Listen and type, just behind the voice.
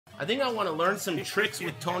I think I want to learn some tricks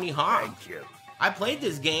with Tony Hawk. Thank you. I played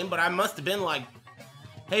this game, but I must have been like,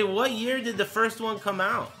 hey, what year did the first one come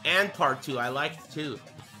out? And part 2, I liked it too.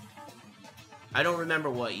 I don't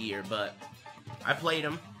remember what year, but I played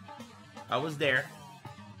them. I was there.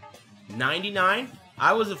 99?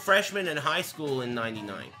 I was a freshman in high school in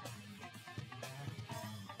 99.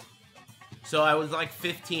 So I was like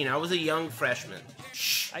 15. I was a young freshman.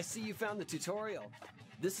 Shh. I see you found the tutorial.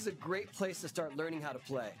 This is a great place to start learning how to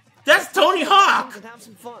play. That's Tony Hawk! And have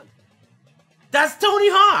some fun. That's Tony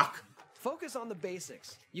Hawk! Focus on the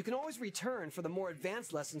basics. You can always return for the more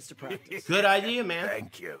advanced lessons to practice. Good idea, man.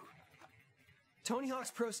 Thank you. Tony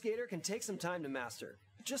Hawk's Pro Skater can take some time to master.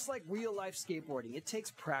 Just like real-life skateboarding, it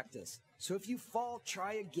takes practice. So if you fall,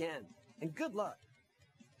 try again. And good luck.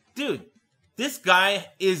 Dude, this guy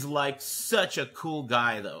is like such a cool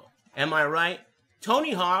guy, though. Am I right?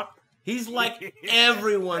 Tony Hawk, he's like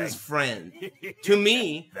everyone's friend. To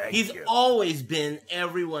me, he's always been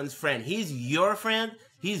everyone's friend. He's your friend.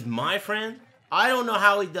 He's my friend. I don't know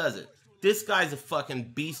how he does it. This guy's a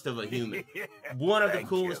fucking beast of a human. One of the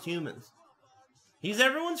coolest humans. He's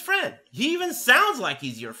everyone's friend. He even sounds like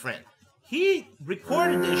he's your friend. He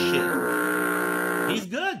recorded this shit. He's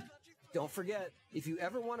good. Don't forget, if you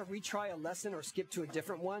ever want to retry a lesson or skip to a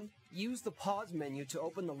different one, use the pause menu to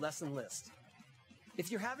open the lesson list.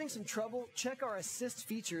 If you're having some trouble, check our assist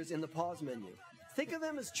features in the pause menu. Think of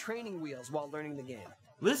them as training wheels while learning the game.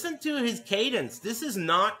 Listen to his cadence. This is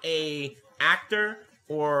not a actor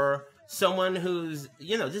or someone who's,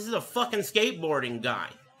 you know, this is a fucking skateboarding guy.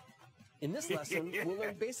 In this lesson, we'll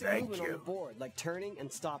learn basic movement on the board, like turning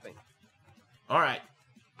and stopping. All right,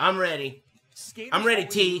 I'm ready. Skaters I'm ready,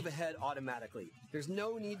 T. move ahead automatically. There's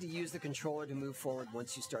no need to use the controller to move forward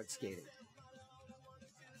once you start skating.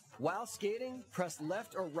 While skating, press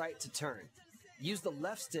left or right to turn. Use the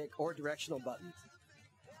left stick or directional button.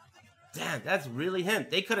 Damn, that's really him.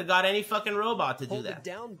 They could have got any fucking robot to do Hold that. the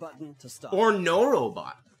down button to stop. Or no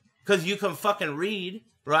robot. Because you can fucking read,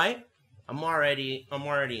 right? I'm already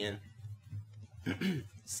in.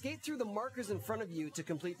 Skate through the markers in front of you to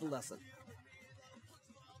complete the lesson.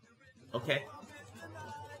 Okay.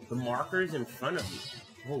 The markers in front of you.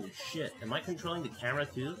 Holy shit. Am I controlling the camera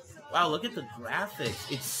too? Wow, look at the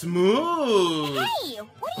graphics. It's smooth. Hey,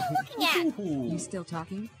 what are you looking at? Ooh. You still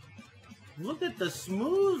talking? Look at the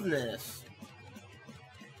smoothness.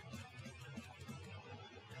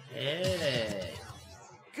 Hey.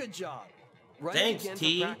 Good job. Run Thanks, again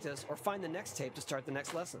T. for practice or find the next tape to start the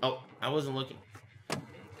next lesson. Oh, I wasn't looking.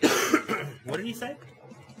 What did he say?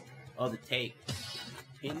 Oh, the tape.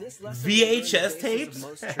 In this lesson, VHS the tapes? of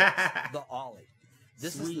most tricks, the Ollie.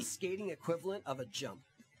 This is the Sweet. skating equivalent of a jump.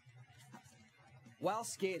 While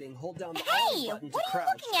skating, hold down the Hey, Ollie button to what are you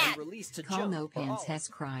crouch looking at? and release to Call jump. no or pants, Ollie. Hess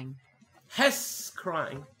crying. Hess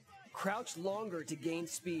crying. Crouch longer to gain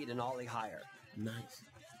speed and Ollie higher. Nice.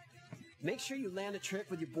 Make sure you land a trick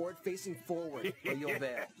with your board facing forward or you'll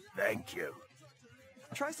bail. Thank you.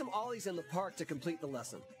 Try some Ollies in the park to complete the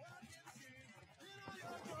lesson.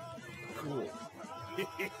 Cool.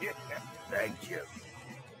 Thank you.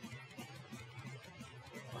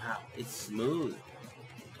 Wow, it's smooth.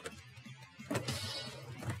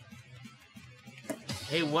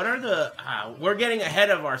 Hey, what are the... we're getting ahead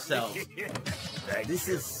of ourselves. This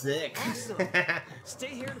is sick. Awesome. Stay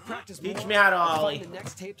here to practice more. Teach me how to and Ollie. Find the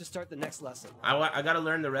next tape to start the next lesson. I gotta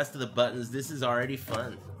learn the rest of the buttons. This is already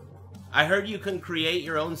fun. I heard you can create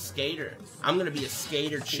your own skater. I'm gonna be a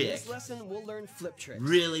skater In chick. this lesson, we'll learn flip tricks.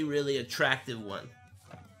 Really, really attractive one.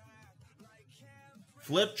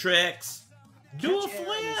 Flip tricks. Do a Catch air and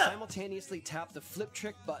then flip. simultaneously tap the flip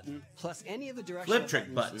trick button plus any of the directional Flip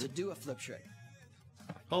trick buttons button. to do a flip trick.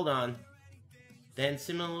 Hold on. Then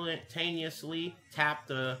simultaneously tap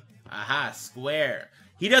the square.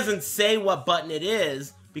 He doesn't say what button it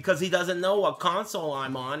is because he doesn't know what console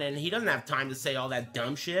I'm on, and he doesn't have time to say all that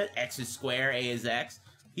dumb shit. X is square, A is X.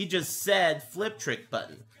 He just said flip trick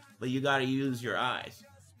button, but you gotta use your eyes.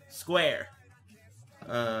 Square.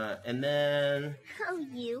 And then Oh,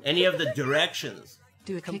 you. any of the directions.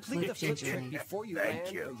 Do a Complete the kickflip flip trick gingerly. before you Thank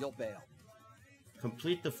land you. or you'll bail.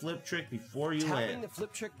 Complete the flip trick before you Tapping land. the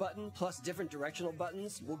flip trick button plus different directional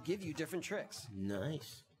buttons will give you different tricks.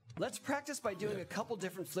 Nice. Let's practice by doing a couple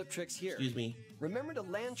different flip tricks here. Excuse me. Remember to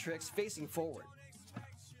land tricks facing forward.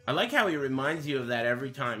 I like how he reminds you of that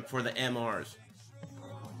every time for the MRs.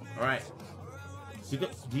 Alright.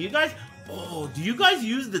 Do you guys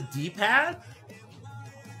use the D-pad?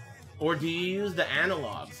 Or do you use the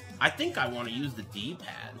analogs? I think I want to use the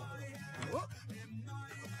D-pad.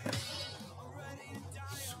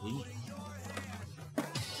 Sweet.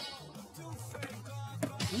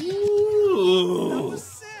 That Ooh. was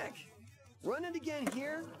sick! Run it again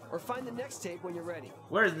here, or find the next tape when you're ready.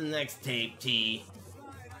 Where's the next tape, T?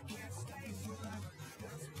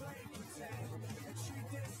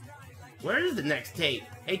 Where is the next tape?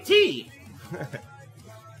 Hey, T!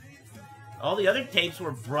 All the other tapes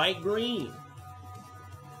were bright green.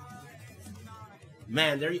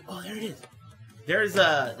 Man, there it is.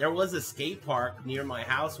 There was a skate park near my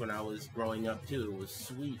house when I was growing up too. It was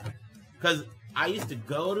sweet. Cause I used to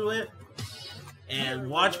go to it and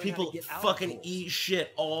watch people fucking eat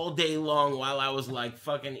shit all day long while I was like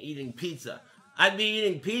fucking eating pizza. I'd be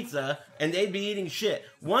eating pizza and they'd be eating shit.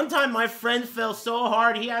 One time my friend fell so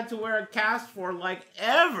hard he had to wear a cast for like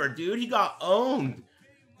ever, dude. He got owned.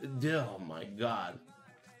 Oh my god.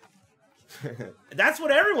 That's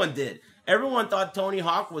what everyone did. Everyone thought Tony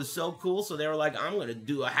Hawk was so cool, so they were like, I'm gonna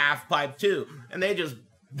do a half pipe too. And they just,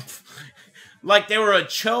 like they were a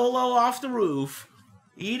cholo off the roof,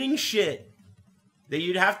 eating shit. That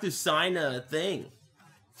you'd have to sign a thing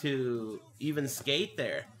to even skate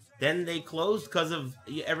there. Then they closed because of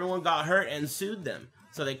everyone got hurt and sued them.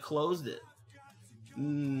 So they closed it.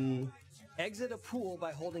 Exit a pool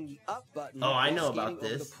by holding the up button. Oh, I know about over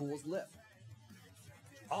this. the pool's lip.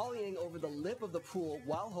 Ollieing over the lip of the pool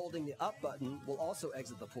while holding the up button will also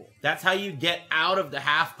exit the pool. That's how you get out of the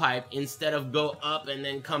half pipe instead of go up and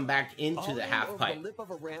then come back into the half pipe. The lip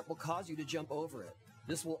of a ramp will cause you to jump over it.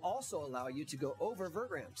 This will also allow you to go over vert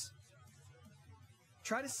ramps.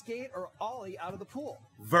 Try to skate or ollie out of the pool.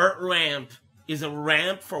 Vert ramp is a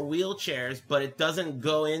ramp for wheelchairs, but it doesn't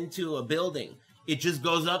go into a building. It just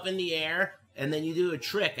goes up in the air, and then you do a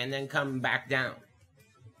trick and then come back down.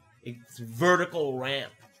 It's vertical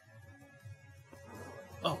ramp.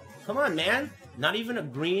 Oh, come on, man. Not even a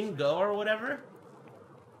green go or whatever?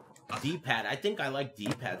 D-pad. I think I like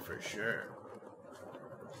D-pad for sure.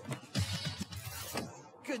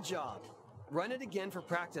 Good job. Run it again for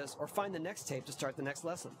practice or find the next tape to start the next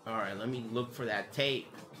lesson. Alright, let me look for that tape.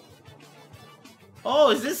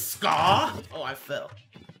 Oh, is this ska? Oh, I fell.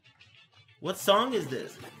 What song is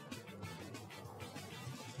this?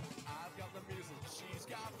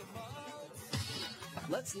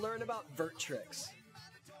 Let's learn about vert tricks.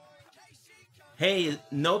 Hey,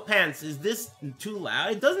 No Pants, is this too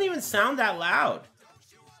loud? It doesn't even sound that loud.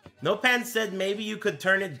 No Pants said maybe you could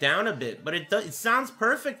turn it down a bit, but it sounds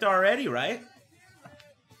perfect already, right?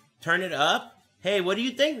 Turn it up? Hey, what do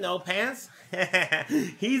you think, No Pants?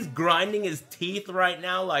 He's grinding his teeth right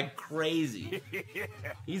now like crazy.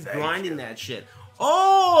 He's grinding that shit.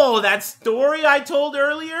 Oh, that story I told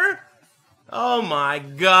earlier? Oh my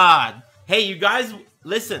god. Hey, you guys,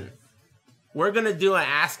 listen. We're gonna do an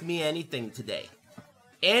Ask Me Anything today.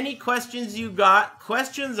 Any questions you got,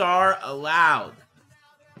 questions are allowed.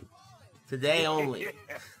 Today only.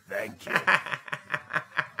 Thank you.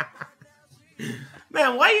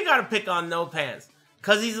 Man, why you gotta pick on No Pants?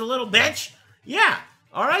 Cause he's a little bitch? Yeah.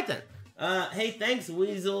 Alright then. Hey, thanks,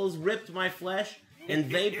 Weasels, Ripped My Flesh, and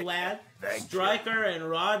Vape Lad, Striker and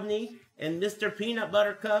Rodney, and Mr. Peanut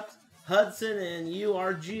Butter Cups, Hudson and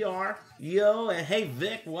URGR, Yo, and hey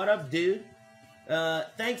Vic, what up, dude?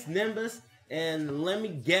 Thanks, Nimbus, and let me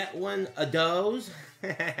get one of those.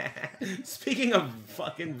 Speaking of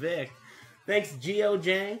fucking Vic, thanks, Geo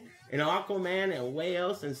Jang, and Aquaman, and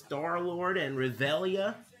Wales, and Star-Lord, and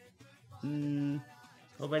Revelia.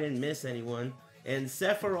 Hope I didn't miss anyone. And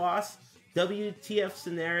Sephiroth, WTF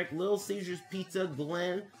Generic, Little Caesars Pizza,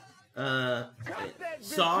 Glenn,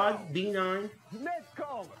 Sod, B9.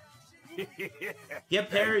 Get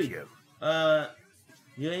parried.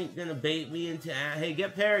 You ain't gonna bait me into... hey,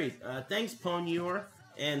 get parried. Thanks, Ponure.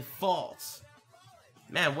 And False.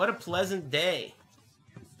 Man, what a pleasant day.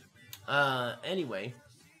 Anyway.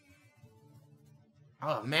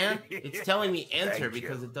 Oh, man. It's telling me enter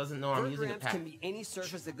because it doesn't know I'm using a pad. Vert ramps can be any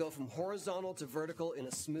surface that go from horizontal to vertical in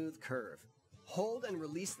a smooth curve. Hold and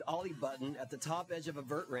release the Ollie button at the top edge of a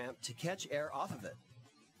vert ramp to catch air off of it.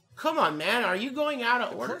 Come on, man. Are you going out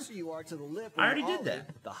of order? The closer you are to the lip, I already did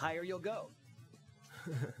that. The higher you'll go.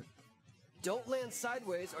 Don't land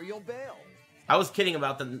sideways or you'll bail. I was kidding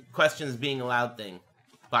about the questions being allowed thing,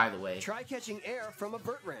 by the way. Try catching air from a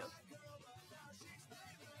vert ramp.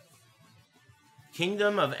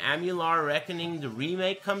 Kingdom of Amular Reckoning, the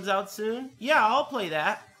remake comes out soon? Yeah, I'll play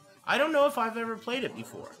that. I don't know if I've ever played it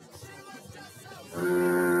before.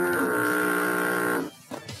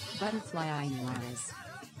 Butterfly Aris.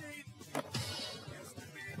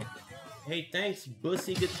 Hey, thanks,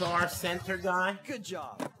 Bussy Guitar Center guy. Good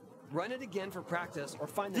job. Run it again for practice or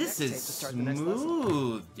find the This next tape is to start the next lesson.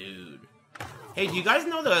 smooth, dude. Hey, do you guys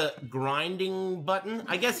know the grinding button?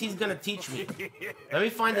 I guess he's gonna teach me. Let me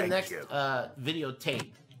find the next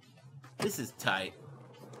videotape. This is tight.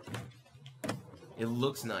 It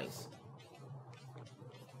looks nice.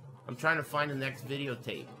 I'm trying to find the next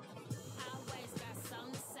videotape.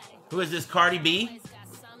 Who is this, Cardi B?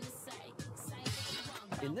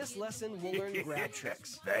 In this lesson, we'll learn grab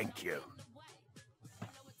tricks. Thank you.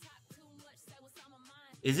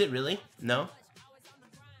 Is it really? No?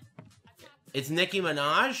 It's Nicki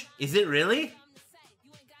Minaj? Is it really?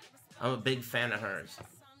 I'm a big fan of hers.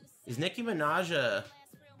 Is Nicki Minaj a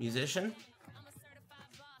musician?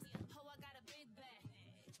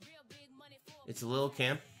 It's Lil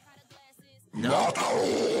Kim? No.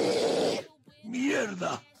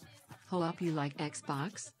 Mierda. Hope you like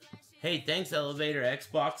Xbox. Hey, thanks Elevator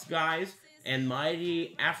Xbox guys. And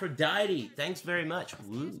Mighty Aphrodite. Thanks very much.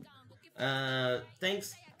 Woo.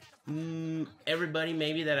 Thanks everybody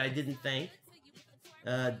maybe that I didn't thank.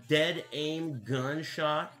 Dead Aim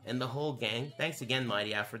Gunshot and the whole gang. Thanks again,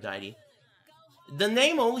 Mighty Aphrodite. The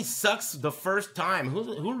name only sucks the first time.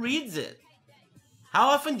 Who reads it?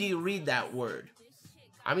 How often do you read that word?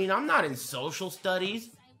 I mean, I'm not in social studies.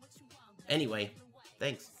 Anyway,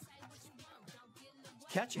 thanks.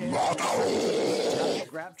 Catch air. Tap the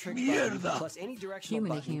grab trick button, Mierda. plus any directional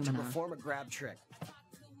button to Humana. perform a grab trick.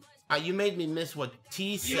 You made me miss what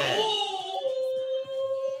T said.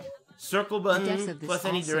 Circle The button deaths of this plus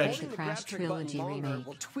any also direction. the Holding the Crash grab trick button Trilogy longer remake.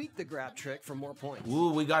 will tweak the grab trick for more points.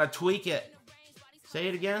 Ooh, we gotta tweak it. Say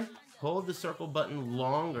it again. Hold the circle button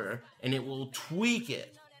longer, and it will tweak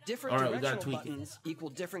it. Different All right, we gotta directional tweak it. buttons equal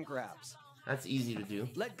different grabs. That's easy to do.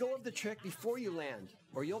 Let go of the trick before you land,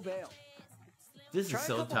 or you'll bail. This Try is a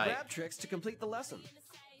so couple tight. grab tricks to complete the lesson.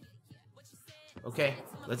 Okay,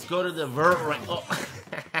 let's go to the vert rank. Oh.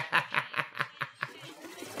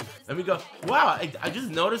 Let me go. Wow, I just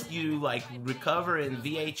noticed you like recover in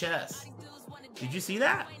VHS. Did you see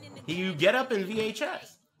that? You get up in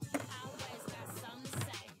VHS.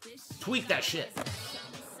 Tweak that shit.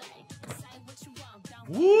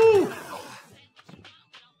 Woo!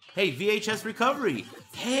 Hey, VHS recovery.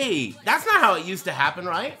 Hey, that's not how it used to happen,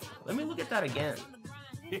 right? Let me look at that again.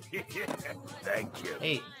 Thank you.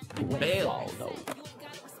 Hey, bail.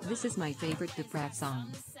 This is my favorite The Frat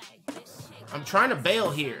song. I'm trying to bail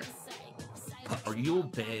here. Or you'll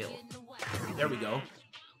bail. There we go.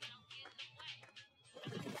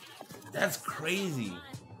 That's crazy.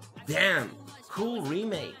 Damn. Cool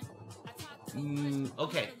remake.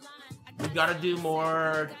 Okay. We gotta do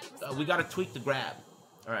more. We gotta tweak the grab.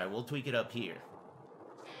 Alright, we'll tweak it up here.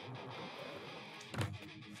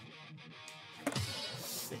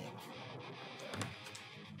 Sick.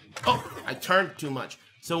 Oh, I turned too much.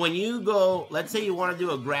 So when you go, let's say you want to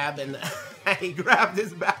do a grab and he grabbed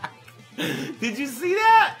his back. Did you see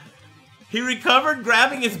that? He recovered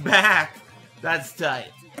grabbing his back. That's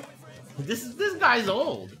tight. This guy's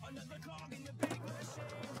old.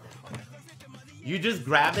 You just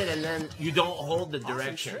grab it and then you don't hold the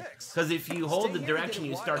direction. Because if you hold the direction,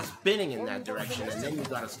 you start spinning in that direction and then you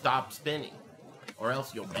gotta stop spinning. Or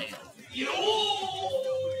else you'll bail.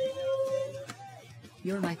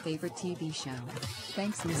 You're my favorite TV show.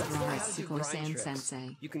 Thanks, Mr. Aris How to grind Suko-san tricks.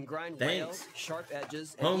 Sensei. You can grind Thanks. rails, sharp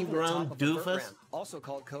edges, and even the Homegrown top of a vert doofus. ramp, also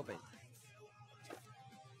called coping.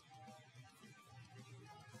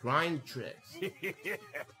 Grind tricks.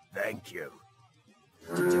 Thank you.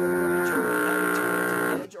 To do a grind trick,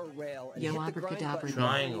 find an edge or rail and Yo, hit the grind abracadabra. button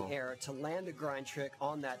Triangle. in the air to land a grind trick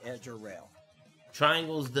on that edge or rail.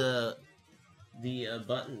 Triangle's the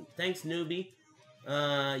button. Thanks, newbie.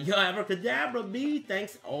 Yo, abracadabra B.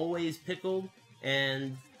 Thanks, always pickled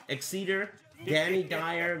and Exceeder, Danny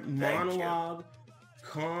Dyer, Monologue,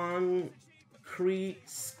 Concrete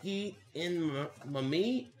Skeet in my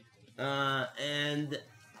meat, and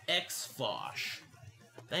X-Fosh.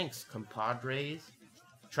 Thanks, compadres.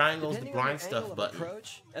 Triangle's the Depending on grind your stuff angle of button.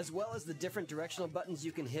 approach, as well as the different directional buttons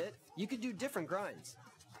you can hit, you can do different grinds.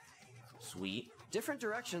 Sweet. Different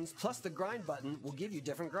directions plus the grind button will give you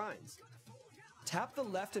different grinds. Tap the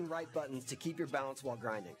left and right buttons to keep your balance while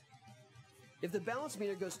grinding. If the balance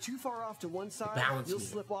meter goes too far off to one side, balance you'll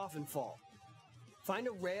meter. slip off and fall. Find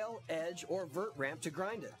a rail, edge, or vert ramp to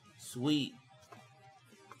grind it. Sweet.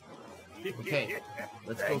 Okay,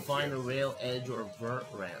 let's go find a rail, edge, or vert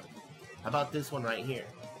ramp. How about this one right here?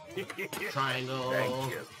 Triangle,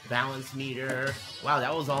 Thank you. balance meter. Wow,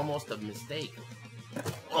 that was almost a mistake.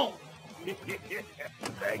 Oh!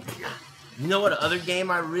 Thank you. You know what other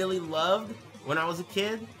game I really loved when I was a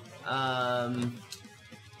kid?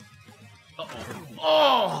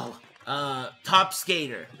 Top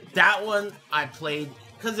Skater. That one I played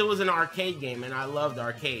because it was an arcade game and I loved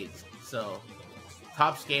arcades. So,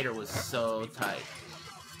 Top Skater was so tight.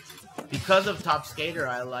 Because of Top Skater,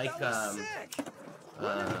 I like, That was sick!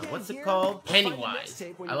 what's it called? Pennywise.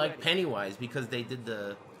 I like Pennywise because they did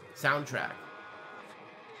the soundtrack.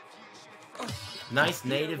 Nice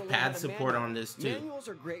native pad support on this too. Manuals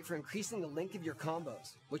are great for increasing the length of your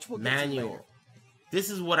combos, which will Manual. This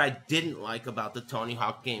is what I didn't like about the Tony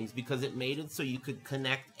Hawk games because it made it so you could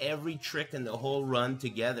connect every trick in the whole run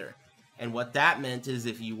together. And what that meant is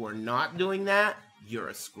if you were not doing that, you're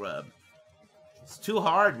a scrub. It's too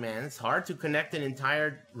hard, man. It's hard to connect an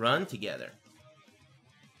entire run together.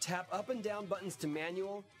 Tap up and down buttons to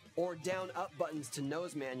manual, or down up buttons to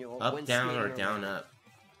nose manual. Up, down, or down, up.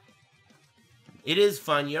 It is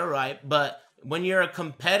fun, you're right, but when you're a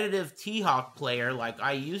competitive T-Hawk player like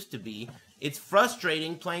I used to be, it's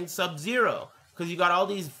frustrating playing Sub-Zero, because you got all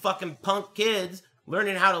these fucking punk kids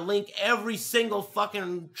learning how to link every single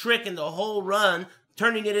fucking trick in the whole run,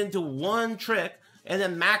 turning it into one trick, and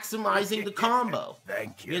then maximizing the combo.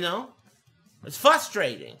 Thank you. You know? It's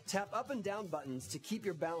frustrating. Tap up and down buttons to keep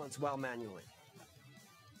your balance while manually.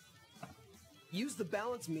 Use the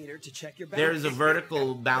balance meter to check your balance. There's a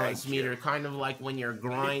vertical balance meter, kind of like when you're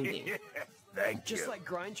grinding. Thank you. Just like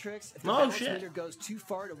grind tricks, if the balance meter goes too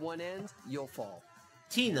far to one end, you'll fall.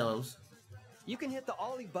 T knows. You can hit the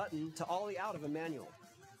Ollie button to Ollie out of a manual.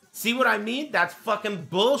 See what I mean? That's fucking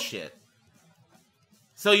bullshit.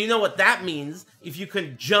 So you know what that means? If you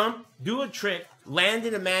can jump, do a trick, land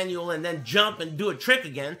in a manual, and then jump and do a trick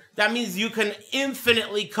again, that means you can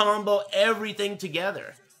infinitely combo everything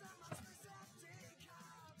together.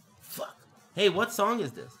 Fuck. Hey, what song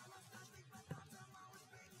is this?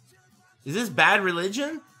 Is this Bad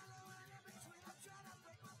Religion?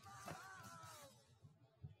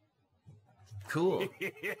 Cool.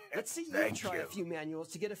 Let's see you try a few manuals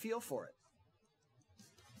to get a feel for it.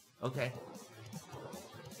 Okay.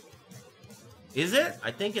 Is it?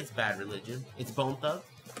 I think it's Bad Religion. It's Bone Thug.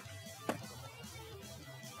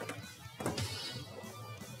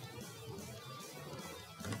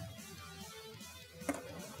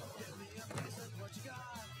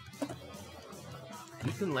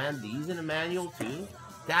 You can land these in a manual too?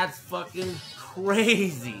 That's fucking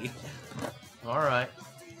crazy. Alright.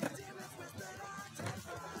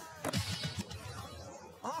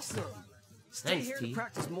 Awesome. Stay Thanks, here T. to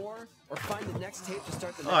practice more, or find the next tape to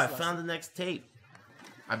start the next Oh, I lesson. found the next tape.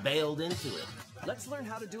 I bailed into it. Let's learn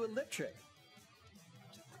how to do a lip trick.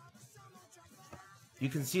 You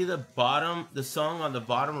can see the song on the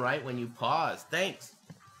bottom right when you pause. Thanks.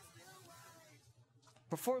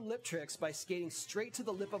 Perform lip tricks by skating straight to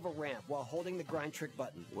the lip of a ramp while holding the grind trick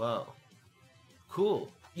button. Whoa.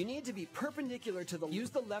 Cool. You need to be perpendicular to the... Use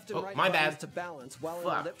the left and right my buttons bad. to balance while in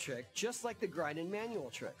a lip trick, just like the grind and manual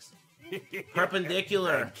tricks.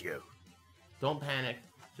 Perpendicular. Thank you. Don't panic.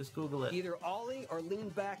 Just Google it. Either ollie or lean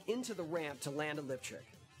back into the ramp to land a lip trick.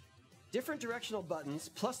 Different directional buttons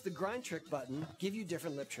plus the grind trick button give you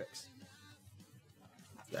different lip tricks.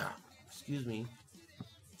 Yeah. Excuse me.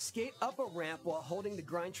 Skate up a ramp while holding the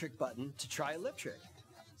grind trick button to try a lip trick.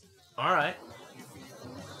 Alright.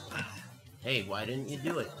 Hey, why didn't you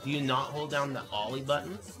do it? Do you not hold down the Ollie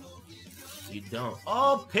button? You don't.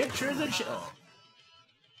 Oh, pictures and shit. Oh.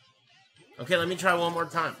 Okay, let me try one more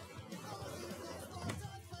time.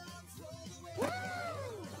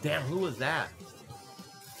 Damn, who was that?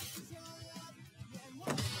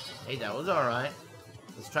 Hey, that was alright.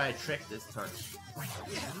 Let's try a trick this time.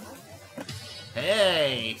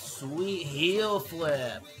 Hey, sweet heel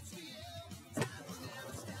flip.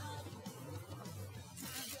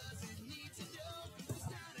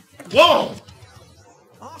 Whoa!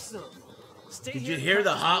 Awesome. Stay Did here you to hear the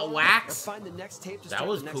practice hot more, wax? or find the next tape to That start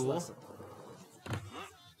was the next cool. lesson.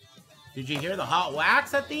 Did you hear the hot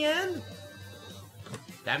wax at the end?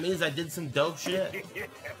 That means I did some dope shit.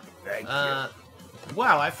 Thank you.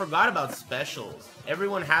 Wow, I forgot about specials.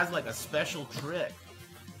 Everyone has like a special trick.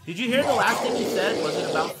 Did you hear the last thing you said? Was it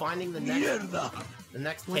about finding the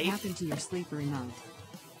next What tape? happened to your sleeper remote?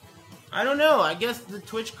 I don't know. I guess the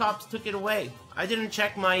Twitch cops took it away. I didn't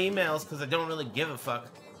check my emails because I don't really give a fuck.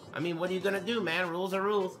 I mean, what are you gonna do, man? Rules are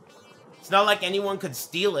rules. It's not like anyone could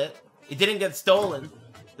steal it. It didn't get stolen.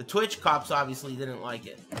 The Twitch cops obviously didn't like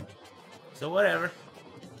it. So whatever.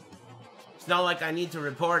 It's not like I need to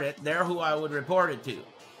report it. They're who I would report it to.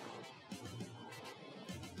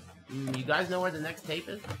 You guys know where the next tape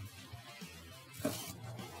is?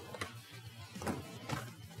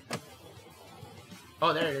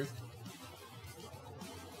 Oh, there it is.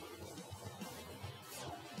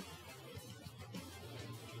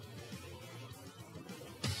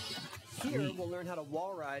 Here, we'll learn how to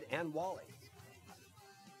wall ride and Wally.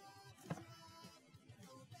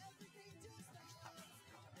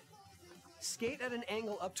 Skate at an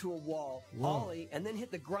angle up to a wall, ollie, and then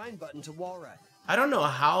hit the grind button to wall ride. I don't know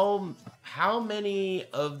how many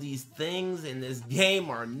of these things in this game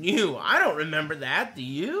are new. I don't remember that. Do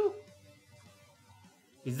you?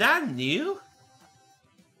 Is that new?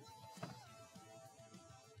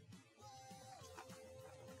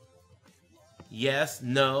 Yes,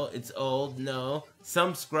 no, it's old, no.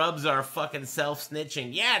 Some scrubs are fucking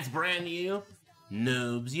self-snitching. Yeah, it's brand new.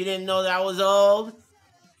 Noobs, you didn't know that was old?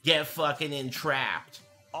 Get fucking entrapped.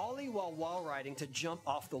 Ollie while wall riding to jump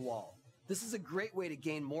off the wall. This is a great way to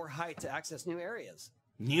gain more height to access new areas.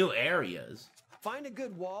 New areas? Find a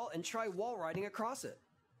good wall and try wall riding across it.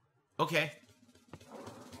 Okay.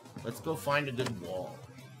 Let's go find a good wall.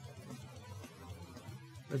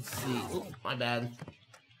 Let's see. Oh, my bad.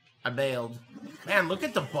 I bailed. Man, look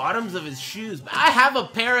at the bottoms of his shoes. I have a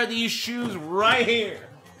pair of these shoes right here.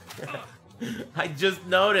 I just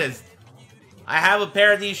noticed. I have a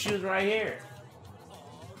pair of these shoes right here.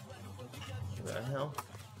 What the hell?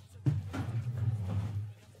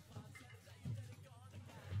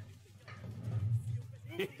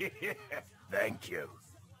 Thank you.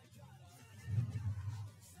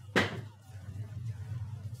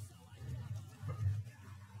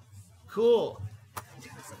 Cool.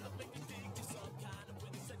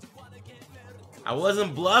 I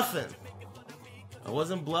wasn't bluffing.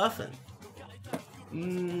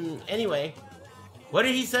 Anyway, what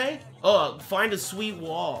did he say? Oh, find a sweet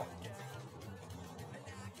wall.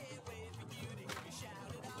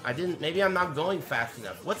 I didn't. Maybe I'm not going fast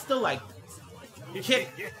enough. What's the like kick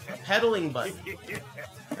pedaling button?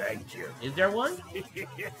 Thank you. Is there one?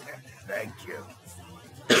 Thank you.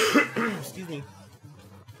 Excuse me.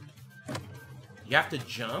 You have to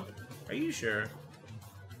jump? Are you sure?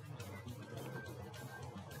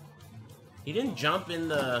 He didn't jump in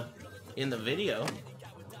the video.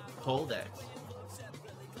 Hold X.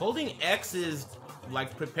 Holding X is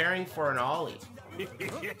like preparing for an Ollie.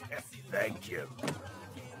 Thank you.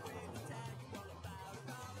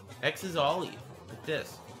 X is Ollie. Like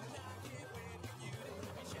this.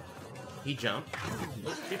 He jumped.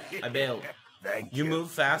 I bailed. Thank You move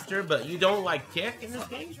faster, but you don't like kick in this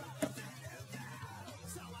game?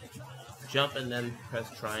 Jump and then press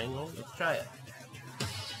triangle. Let's try it.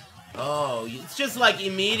 Oh, it's just like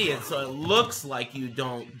immediate, so it looks like you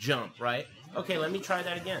don't jump, right? Okay, let me try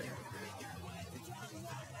that again.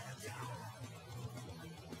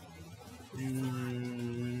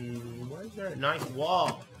 Why is there a nice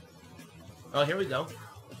wall? Oh, here we go.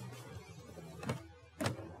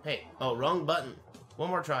 Hey, oh, wrong button. One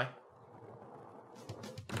more try.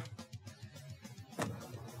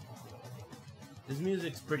 This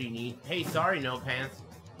music's pretty neat. Hey, sorry, no pants.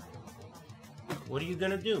 What are you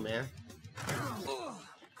gonna do, man?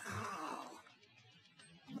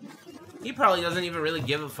 He probably doesn't even really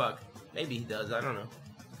give a fuck. Maybe he does, I don't know.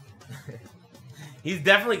 He's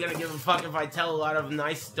definitely gonna give a fuck if I tell a lot of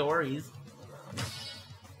nice stories.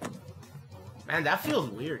 Man, that feels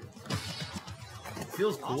weird. It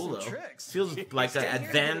feels cool, Awesome though. tricks. Feels like an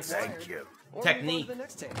advanced Thank you. Or technique. move on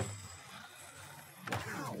to the next table.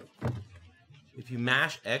 If you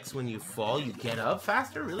mash X when you fall, you get up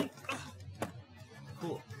faster? Really?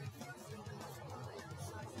 Cool.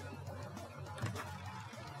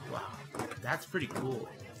 Wow. That's pretty cool.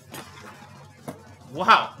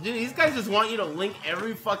 Wow. Dude, these guys just want you to link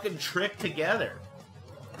every fucking trick together.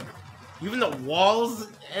 Even the walls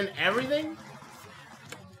and everything?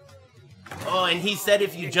 Oh, and he said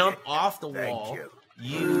if you jump off the wall,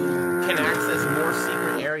 you can access more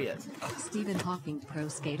secret areas. Stephen Hawking Pro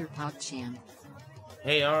Skater PogChamp.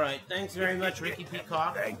 Hey, alright. Thanks very much, Ricky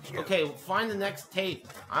Peacock. Thank you. Okay, find the next tape.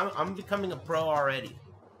 I'm becoming a pro already.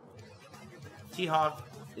 T-Hawk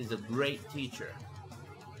is a great teacher.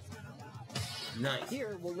 Nice.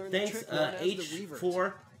 Here, we'll learn Thanks, the trick known as the Revert.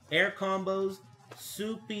 H4, air combos,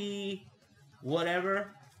 soupy,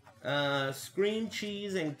 whatever, Scream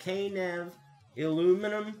Cheese and K-Nev,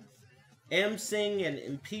 Illuminum, M-Sing and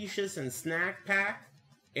Impetious and Snack Pack,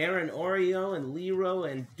 Aaron Oreo and Lero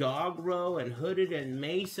and Dogro and Hooded and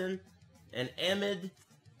Mason and Emid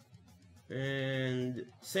and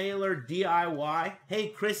Sailor DIY. Hey,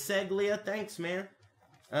 Chris Seglia, thanks, man.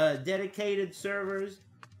 Dedicated servers.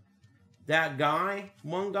 That guy,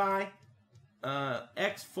 one guy,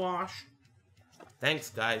 X-Fosh.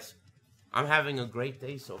 Thanks, guys. I'm having a great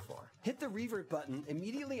day so far. Hit the revert button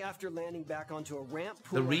immediately after landing back onto a ramp,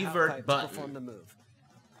 pool, The or revert half pipe button. to perform the move.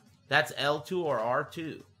 That's L2 or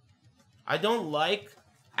R2. I don't like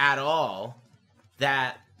at all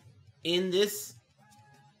that in this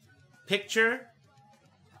picture,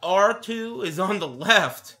 R2 is on the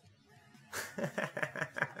left.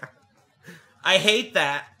 I hate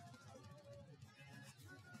that.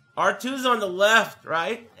 R2's on the left,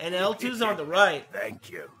 right? And L2's on the right. Thank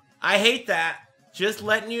you. I hate that. Just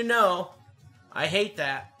letting you know. I hate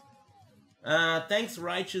that. Thanks,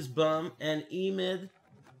 Righteous Bum and Emid.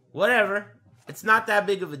 Whatever. It's not that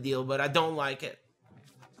big of a deal, but I don't like it.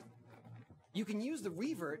 You can use the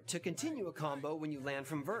Revert to continue a combo when you land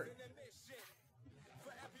from vert.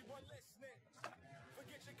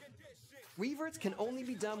 Reverts can only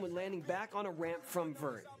be done when landing back on a ramp from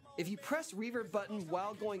vert. If you press Revert button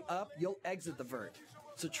while going up, you'll exit the vert.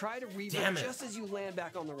 So try to revert just as you land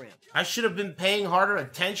back on the ramp. I should have been paying harder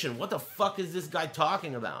attention. What the fuck is this guy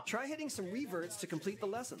talking about? Try hitting some reverts to complete the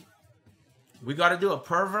lesson. We gotta do a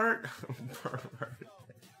pervert? Pervert.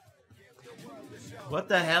 What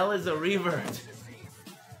the hell is a revert?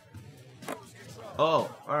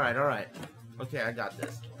 Oh, alright, alright. Okay, I got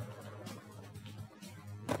this.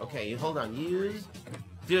 Okay, hold on. Use.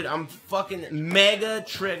 Dude, I'm fucking mega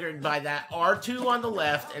triggered by that R2 on the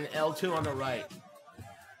left and L2 on the right.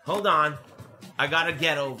 Hold on. I gotta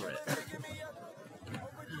get over it.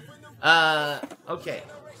 Okay.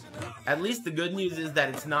 At least the good news is that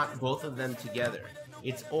it's not both of them together.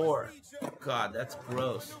 It's or. God, that's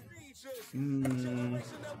gross.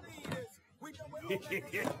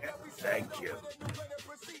 Thank you.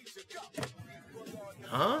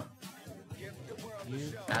 Huh?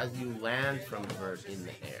 As you land from vert in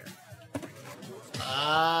the air.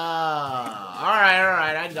 Ah,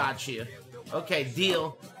 alright, I got you. Okay,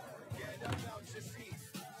 deal.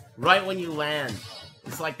 Right when you land.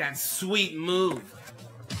 It's like that sweet move.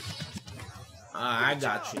 I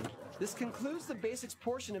got you. This concludes the basics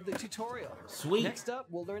portion of the tutorial. Sweet. Next up,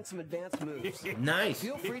 we'll learn some advanced moves. Nice.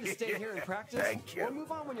 Feel free to stay here and practice, Thank you. or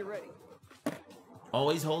move on when you're ready.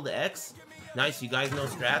 Always hold X. Nice, you guys know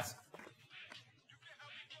strats.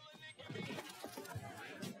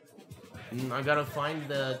 I gotta find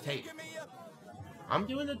the tape. I'm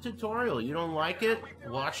doing a tutorial. You don't like it?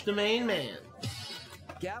 Watch the main man.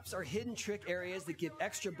 Gaps are hidden trick areas that give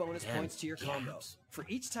extra bonus points to your combo. For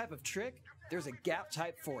each type of trick, there's a gap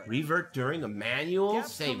type for it. Revert during a manual?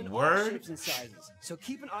 Gaps Say come in all word? shapes and sizes, so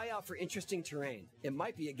keep an eye out for interesting terrain. It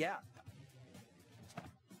might be a gap.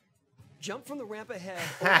 Jump from the ramp ahead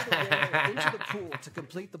over the rail into the pool to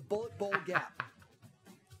complete the bullet bowl gap.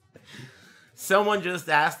 Someone just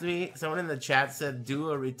asked me, someone in the chat said,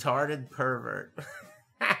 do a retarded pervert.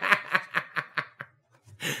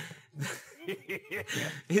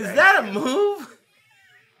 Is that a move?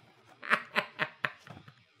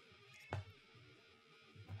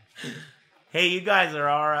 Hey, you guys are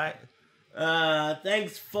alright.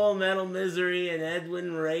 Thanks Full Metal Misery and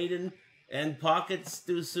Edwin Raiden and Pocket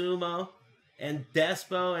Stu Sumo and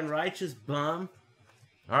Despo and Righteous Bum.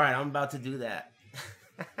 Alright, I'm about to do that.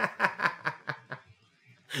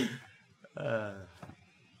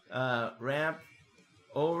 Ramp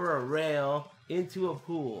over a rail into a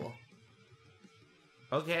pool.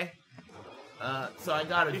 Okay. So I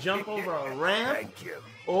gotta jump over a ramp, Thank you.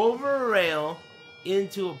 over a rail,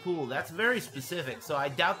 into a pool. That's very specific, so I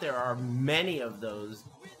doubt there are many of those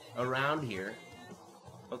around here.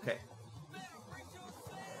 Okay.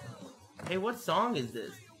 Hey, what song is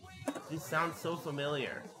this? This sounds so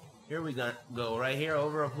familiar. Here we go. Right here,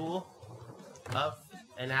 over a pool. Up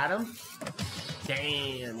and at him.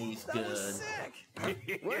 Damn, he's That good. was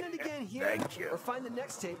sick! Run it again here, Thank you. or find the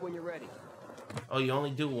next tape when you're ready. Oh, you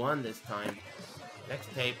only do one this time.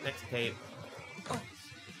 Next tape, next tape.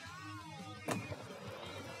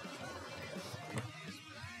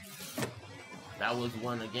 That was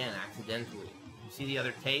one again, accidentally. You see the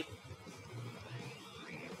other tape?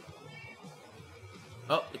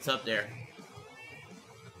 Oh, it's up there.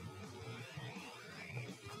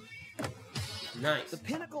 Nice. The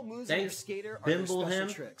pinnacle moves of your Thanks, skater are their special Bimbleham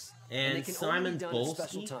tricks, and they can Simon only be done at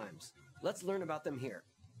special Bolsky. times. Let's learn about them here.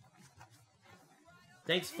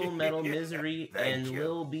 Thanks, Full Metal Misery Thank and you.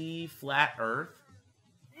 Lil B Flat Earth.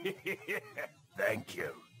 Thank you.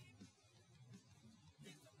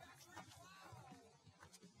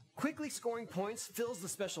 Quickly scoring points fills the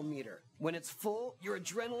special meter. When it's full, your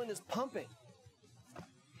adrenaline is pumping.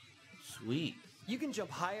 Sweet. You can jump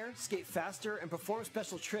higher, skate faster, and perform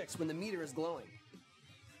special tricks when the meter is glowing.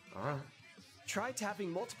 Alright. Try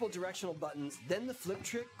tapping multiple directional buttons, then the flip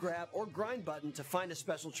trick, grab, or grind button to find a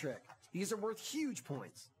special trick. These are worth huge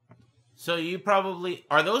points. So you probably...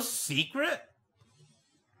 Are those secret?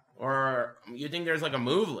 Or you think there's like a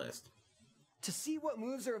move list? To see what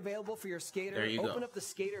moves are available for your skater, There you go. open up the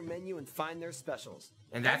skater menu and find their specials.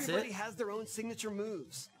 And that's Everybody it? has their own signature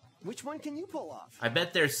moves. Which one can you pull off? I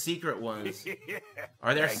bet there's secret ones.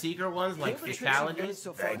 Are there secret ones like Here are the tricks you've learned fatalities?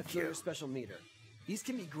 so far to Thank fill you. your special meter. These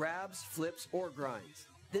can be grabs, flips, or grinds.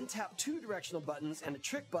 Then tap 2 directional buttons and a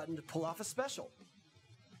trick button to pull off a special.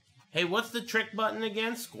 Hey, what's the trick button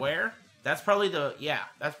again? Square? That's probably the... Yeah,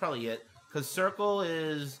 that's probably it. Because circle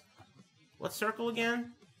is... What's circle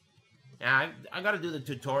again? Yeah, I gotta do the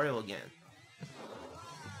tutorial again.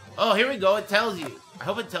 Oh, here we go. It tells you. I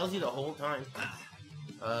hope it tells you the whole time.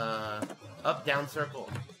 Up, down, circle.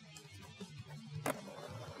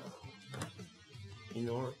 You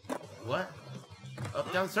know what?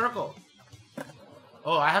 Up, down, circle.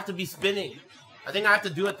 Oh, I have to be spinning. I think I have to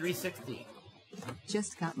do a 360.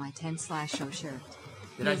 Just got my 10/show shirt.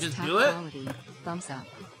 Did I Here's just top do it? Quality. Thumbs up.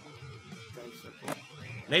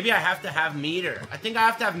 Maybe I have to have meter. I think I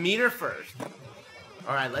have to have meter first.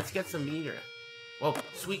 Alright, let's get some meter. Whoa,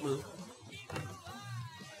 sweet move.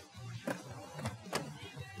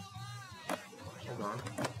 Hold on.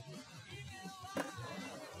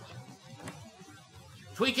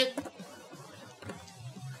 Tweak it.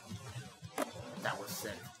 That was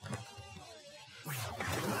sick.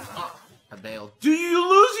 Oh, I bailed. Do you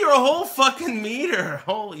lose your whole fucking meter?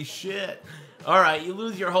 Holy shit. Alright, you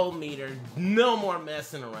lose your whole meter. No more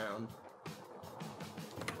messing around.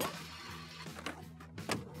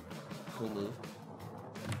 Cool move.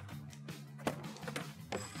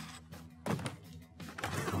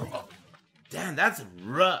 Oh, damn, that's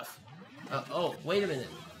rough. Oh, wait a minute.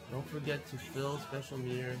 Don't forget to fill special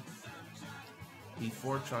meter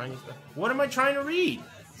before trying to... What am I trying to read?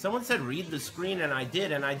 Someone said read the screen, and I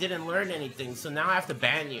didn't learn anything, so now I have to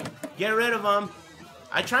ban you. Get rid of them.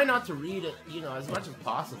 I try not to read it, you know, as much as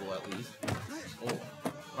possible, at least. Oh.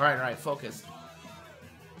 Alright, focus.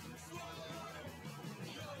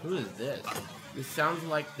 Who is this? This sounds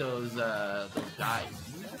like those guys.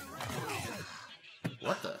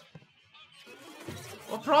 What the?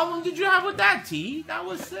 What problem did you have with that, T? That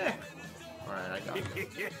was sick. Alright, I got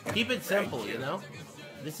it. Keep it simple, you know?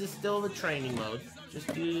 This is still the training mode.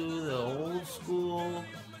 Just do the old school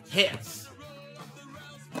hits.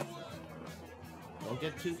 Don't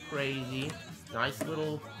get too crazy. Nice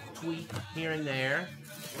little tweak here and there.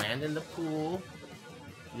 Land in the pool.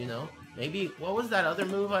 You know? Maybe, what was that other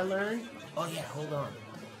move I learned? Oh yeah, hold on.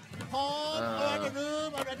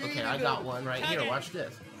 Okay, I got one right here. Watch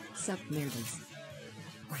this. Sup, nerds.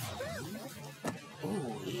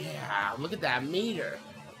 Oh yeah, look at that meter.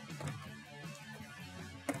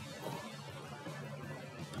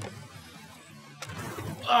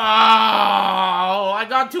 Oh, I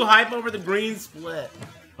got too hype over the green split.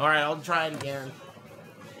 Alright, I'll try it again.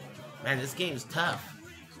 Man, this game's tough.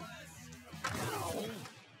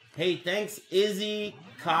 Hey, thanks Izzy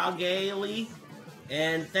Kageli.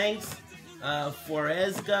 And thanks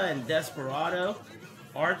Forezga and Desperado.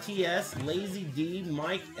 RTS, Lazy D,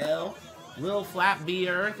 Mike L, Lil Flat B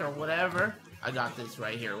Earth, or whatever. I got this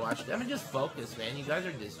right here. Watch. Let me just focus, man. You guys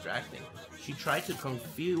are distracting. She tried to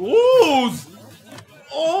confuse. Ooh!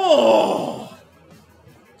 Oh!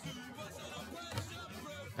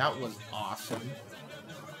 That was awesome.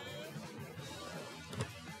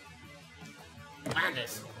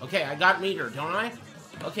 Madness. Okay, I got meter, don't I?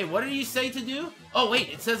 Okay, what did you say to do? Oh, wait,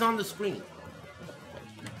 it says on the screen.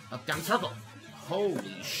 Up, down, circle.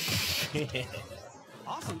 Holy shit.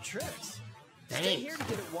 Awesome tricks. Thanks. Stay here to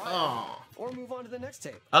get it wild, Oh. or move on to the next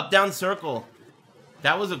tape. Up, down, circle.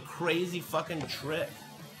 That was a crazy fucking trick.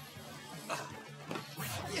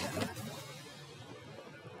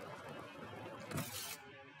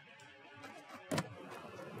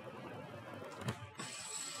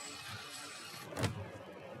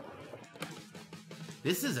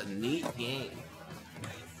 This is a neat game.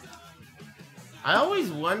 I always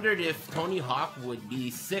wondered if Tony Hawk would be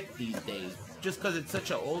sick these days, just because it's such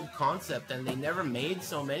an old concept and they never made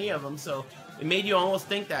so many of them, so it made you almost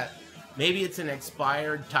think that maybe it's an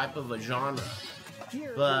expired type of a genre.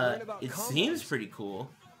 Here, But it seems pretty cool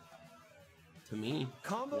to me.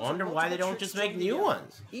 Combos Wonder are why they multiple don't tricks just make joined new together.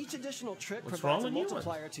 ones. Each additional trick What's provides wrong a with new ones?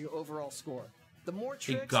 multiplier to your overall score. The more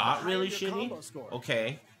tricks, It got the really higher your shitty? combo score.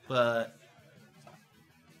 Okay, but...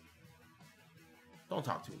 Don't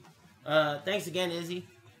talk to me. Thanks again, Izzy.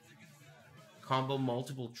 Combo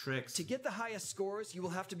multiple tricks. To get the highest scores, you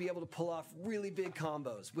will have to be able to pull off really big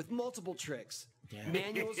combos with multiple tricks. Damn.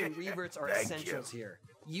 Manuals and reverts are Thank essentials here.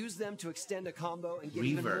 Use them to extend a combo and get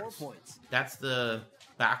even more Reverts. points. That's the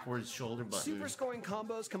backwards shoulder button. Super scoring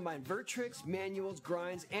combos combine vert tricks, manuals,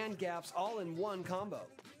 grinds, and gaps all in one combo.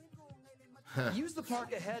 Use the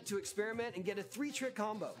park ahead to experiment and get a 3-trick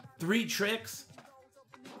combo. 3 tricks?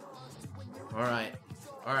 Alright.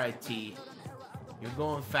 Alright, T. You're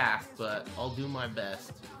going fast, but I'll do my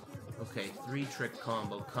best. Okay, 3-trick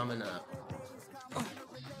combo coming up.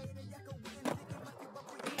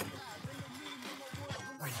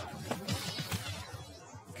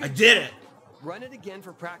 I did it! Run it again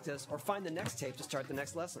for practice or find the next tape to start the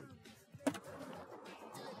next lesson.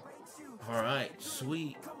 Alright,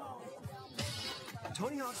 sweet.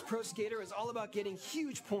 Tony Hawk's Pro Skater is all about getting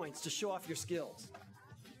huge points to show off your skills.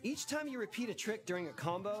 Each time you repeat a trick during a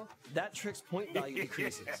combo, that trick's point value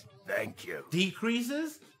decreases. Thank you.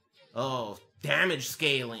 Decreases? Oh, damage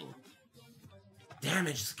scaling.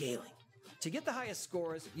 Damage scaling. To get the highest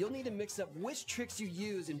scores, you'll need to mix up which tricks you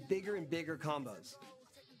use in bigger and bigger combos.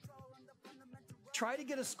 Try to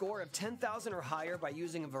get a score of 10,000 or higher by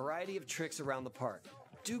using a variety of tricks around the park.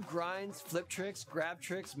 Do grinds, flip tricks, grab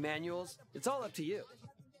tricks, manuals. It's all up to you.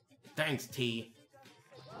 Thanks, T.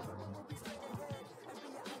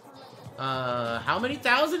 How many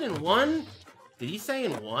thousand in one? Did he say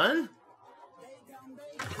in one?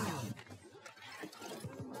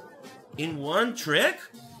 In one trick?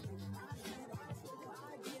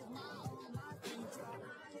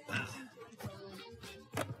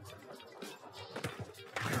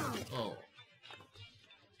 Oh.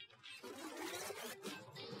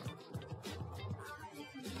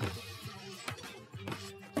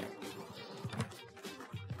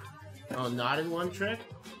 Oh, not in one trick?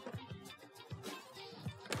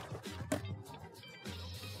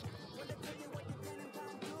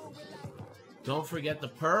 Don't forget the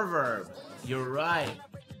perverb. You're right.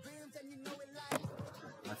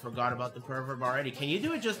 I forgot about the perverb already. Can you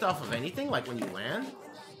do it just off of anything, like when you land?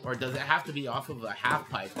 Or does it have to be off of a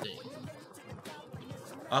half-pipe thing?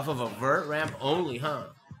 Off of a vert ramp only, huh?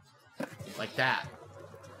 Like that.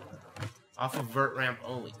 Off of vert ramp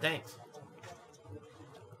only. Thanks.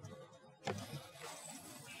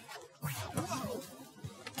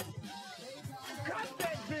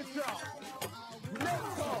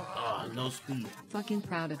 Oh, no speed. Fucking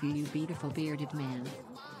proud of you, you beautiful bearded man.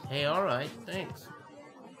 Hey, alright, thanks.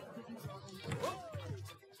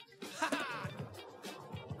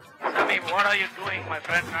 Sammy, what are you doing, my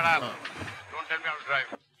friend? Shut up. Don't tell me how to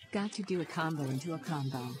drive. Got to do a combo into a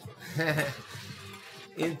combo.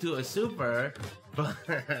 Into a super, but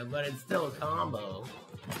it's still a combo.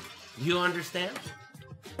 You understand?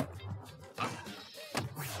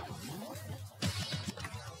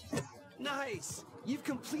 Nice! You've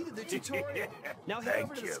completed the tutorial. Now head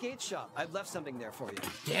over to the skate shop. I've left something there for you.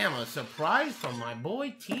 Damn, a surprise from my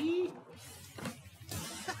boy T.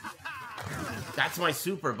 That's my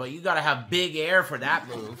super, but you gotta have big air for that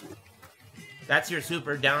move. That's your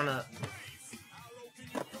super, down up.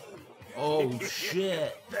 Oh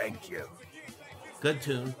shit. Thank you. Good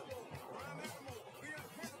tune.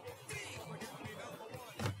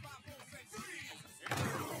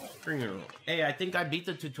 Hey, I think I beat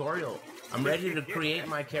the tutorial. I'm ready to create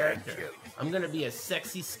my character. I'm gonna be a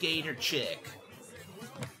sexy skater chick.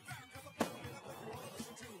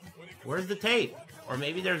 Where's the tape? Or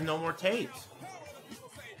maybe there's no more tapes.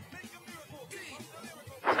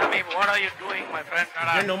 Sammy, what are you doing, my friend? Shut Is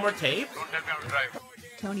up. there no more tapes? Don't tell me how to drive.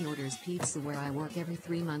 Tony orders pizza where I work every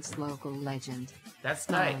 3 months. Local legend. That's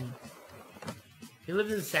tight. He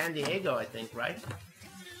lives in San Diego, I think, right?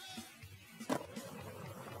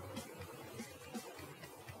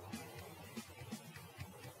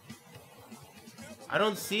 I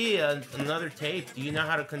don't see another tape. Do you know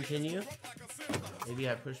how to continue? Maybe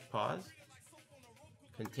I pushed pause.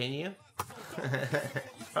 Continue?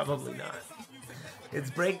 Probably not. It's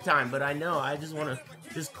break time, but I know. I just want to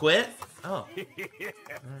just quit. Oh.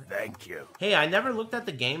 Thank you. Hey, I never looked at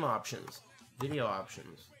the game options. Video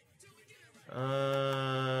options.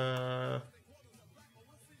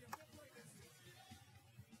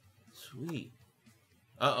 Sweet.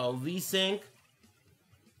 Uh-oh, VSync.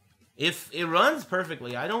 If it runs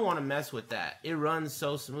perfectly, I don't want to mess with that. It runs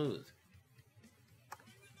so smooth.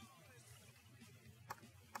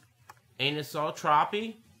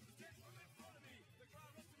 Anisotropy.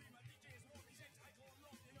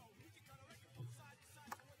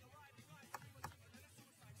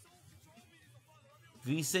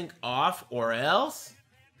 VSync off or else?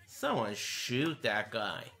 Someone shoot that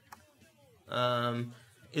guy.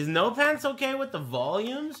 Is No Pants okay with the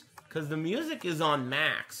volumes? Because the music is on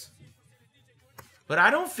max. But I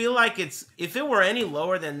don't feel like it's... If it were any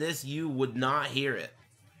lower than this, you would not hear it.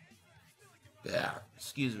 Yeah,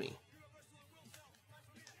 excuse me.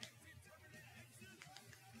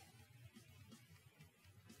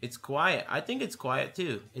 It's quiet. I think it's quiet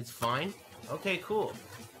too. It's fine. Okay, cool.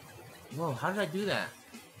 Whoa, how did I do that?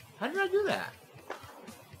 How did I do that?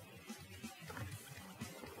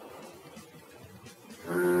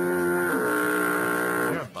 Is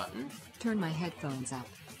there a button? Turn my headphones up.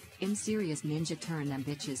 In serious ninja, turn them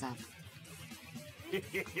bitches up.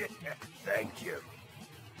 Thank you.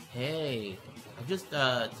 Hey, I just,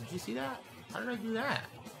 did you see that? How did I do that?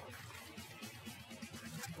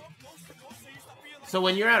 So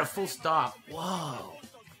when you're at a full stop, whoa.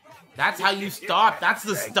 That's how you stop. That's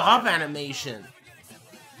the stop animation.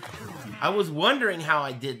 I was wondering how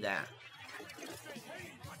I did that.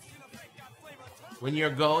 When you're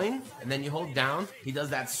going, and then you hold down, he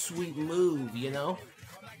does that sweet move, you know?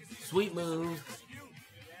 Sweet move.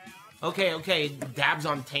 Okay, dabs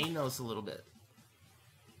on Thanos a little bit.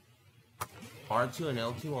 R2 and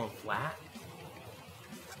L2 on flat.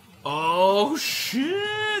 Oh,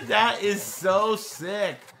 shit! That is so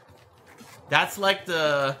sick. That's like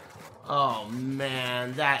the... Oh,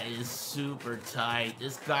 man, that is super tight.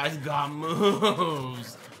 This guy's got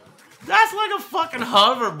moves. That's like a fucking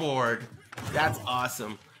hoverboard. That's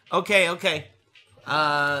awesome. Okay.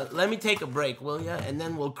 Let me take a break, will ya? And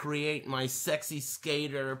then we'll create my sexy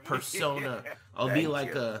skater persona. I'll be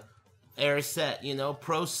like a Aris, you know,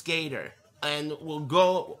 pro skater. And we'll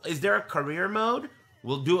go... Is there a career mode?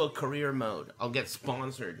 We'll do a career mode. I'll get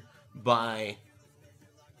sponsored by...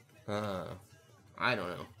 I don't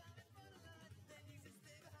know.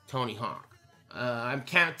 Tony Hawk. I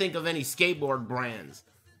can't think of any skateboard brands.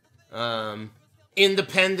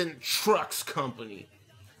 Independent Trucks Company.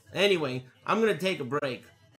 Anyway, I'm gonna take a break.